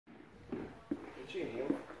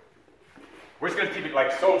We're just gonna keep it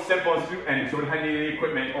like so simple and so we don't need any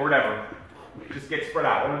equipment or whatever. Just get spread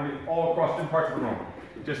out. We're gonna get all across different parts of the room,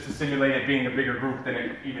 just to simulate it being a bigger group than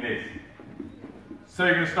it even is. So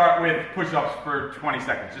you're gonna start with push-ups for 20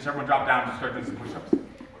 seconds. Just everyone drop down and just start doing some push-ups.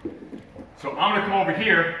 So I'm gonna come over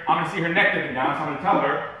here. I'm gonna see her neck dipping down, so I'm gonna tell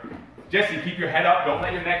her, Jesse, keep your head up, don't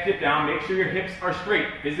let your neck dip down, make sure your hips are straight,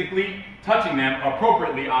 physically touching them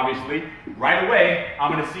appropriately, obviously. Right away,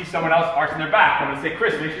 I'm gonna see someone else arching their back. I'm gonna say,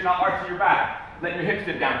 Chris, make sure you're not arching your back. Let your hips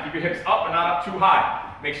dip down, keep your hips up but not up too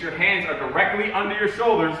high. Make sure your hands are directly under your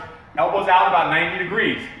shoulders, elbows out about 90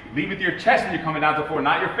 degrees. Lead with your chest when you're coming down to the floor,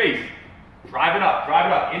 not your face. Drive it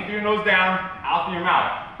up, in through your nose down, out through your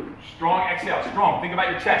mouth. Strong exhale, strong, think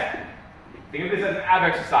about your chest. Think of this as an ab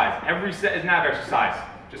exercise. Every set is an ab exercise.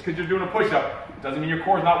 Just because you're doing a push-up doesn't mean your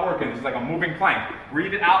core is not working. This is like a moving plank.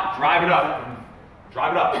 Breathe it out, drive it up.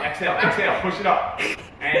 Drive it up, exhale, exhale, push it up.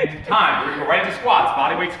 And time, we're gonna go right into squats,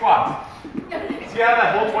 body weight squats. See how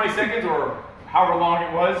that whole 20 seconds or however long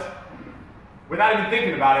it was, without even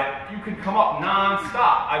thinking about it, you can come up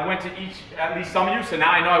non-stop. I went to at least some of you, so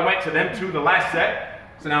now I know I went to them too the last set.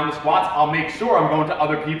 So now in the squats, I'll make sure I'm going to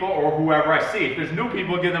other people or whoever I see. If there's new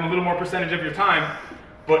people, give them a little more percentage of your time,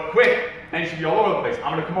 but quick, and you should be all over the place.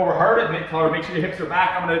 I'm gonna come over her and tell her, make sure your hips are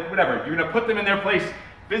back. I'm gonna, whatever. You're gonna put them in their place,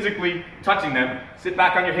 physically touching them. Sit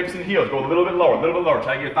back on your hips and heels. Go a little bit lower,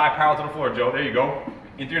 Try to get your thigh parallel to the floor, Joe. There you go.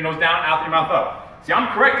 In through your nose down, out through your mouth up. See, I'm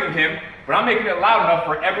correcting him, but I'm making it loud enough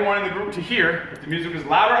for everyone in the group to hear. If the music is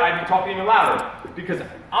louder, I'd be talking even louder. Because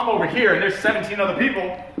I'm over here and there's 17 other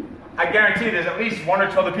people, I guarantee there's at least 1 or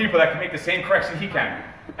 2 other people that can make the same correction he can.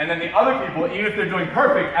 And then the other people, even if they're doing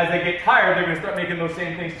perfect, as they get tired, they're going to start making those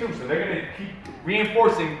same things too. So they're going to keep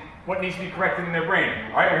reinforcing what needs to be corrected in their brain.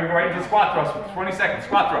 All right, we're going to go right into squat thrust for 20 seconds.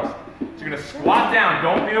 Squat thrust. So you're going to squat down.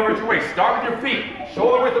 Don't lean over at your waist. Start with your feet,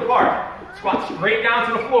 shoulder width apart. Squat straight down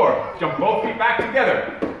to the floor. Jump both feet back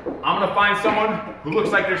together. I'm going to find someone who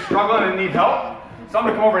looks like they're struggling and need help. So I'm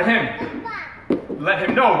going to come over to him. Let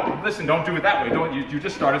him know, listen, don't do it that way. You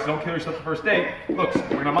just started, so don't kill yourself the first day. Look, we're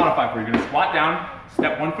going to modify for you. You're going to squat down,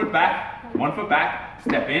 step 1 foot back,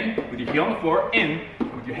 step in with your heel on the floor, in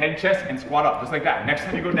with your head, chest, and squat up, just like that. Next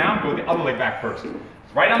time you go down, go the other leg back first.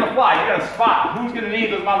 Right on the fly, you got to spot who's going to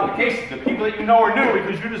need those modifications. The people that you know are new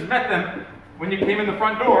because you just met them when you came in the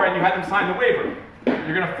front door and you had them sign the waiver.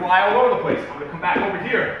 You're going to fly all over the place. I'm going to come back over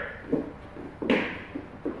here.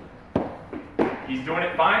 He's doing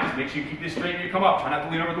it fine. Just make sure you keep this straight when you come up. Try not to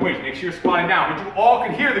lean over the waist. Make sure you're squatting down. But you all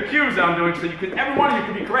can hear the cues that I'm doing, so every one of you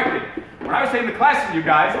can be corrected. When I was taking the class with you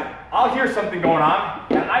guys, I'll hear something going on,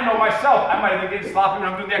 and I know myself, I might have been getting sloppy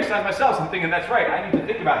when I'm doing the exercise myself. So I'm thinking, that's right, I need to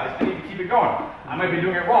think about this. I need to keep it going. I might be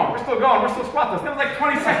doing it wrong. We're still going. We're still squatting. That was like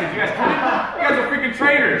 20 seconds. You guys are freaking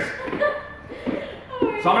trainers.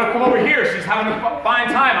 So I'm going to come over here. She's having a fine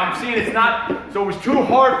time. I'm seeing it's not, so it was too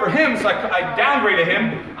hard for him, so I downgraded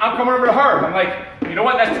him. I'm coming over to her. I'm like, you know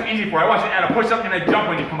what, that's too easy for her. I want you to add a push-up and a jump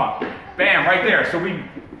when you come up. Bam, right there. So we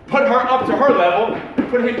put her up to her level, we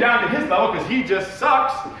put him down to his level because he just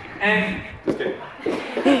sucks, and, just kidding.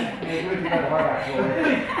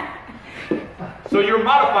 So you're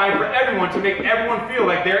modifying for everyone to make everyone feel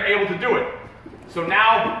like they're able to do it. So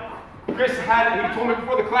now, Chris he told me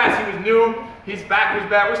before the class, he was new, his back was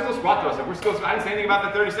bad. We're still squat thrusting. I didn't say anything about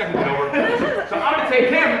that 30 seconds over. So I'm going to take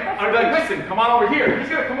him, I'm going to be like, listen, come on over here. He's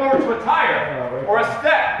going to come over to a tire or a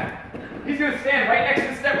step. He's going to stand right next to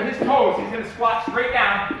the step with his toes. He's going to squat straight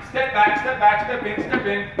down, step back, step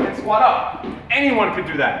in, and squat up. Anyone could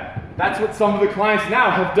do that. That's what some of the clients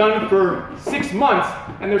now have done for 6 months,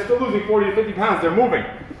 and they're still losing 40 to 50 pounds. They're moving.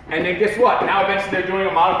 And then guess what? Now eventually they're doing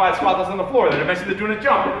a modified squat that's on the floor. Then eventually they're doing a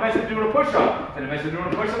jump. Then eventually they're doing a push-up. Then eventually they're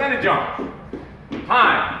doing a push-up and a jump.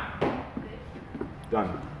 Time.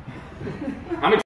 Done.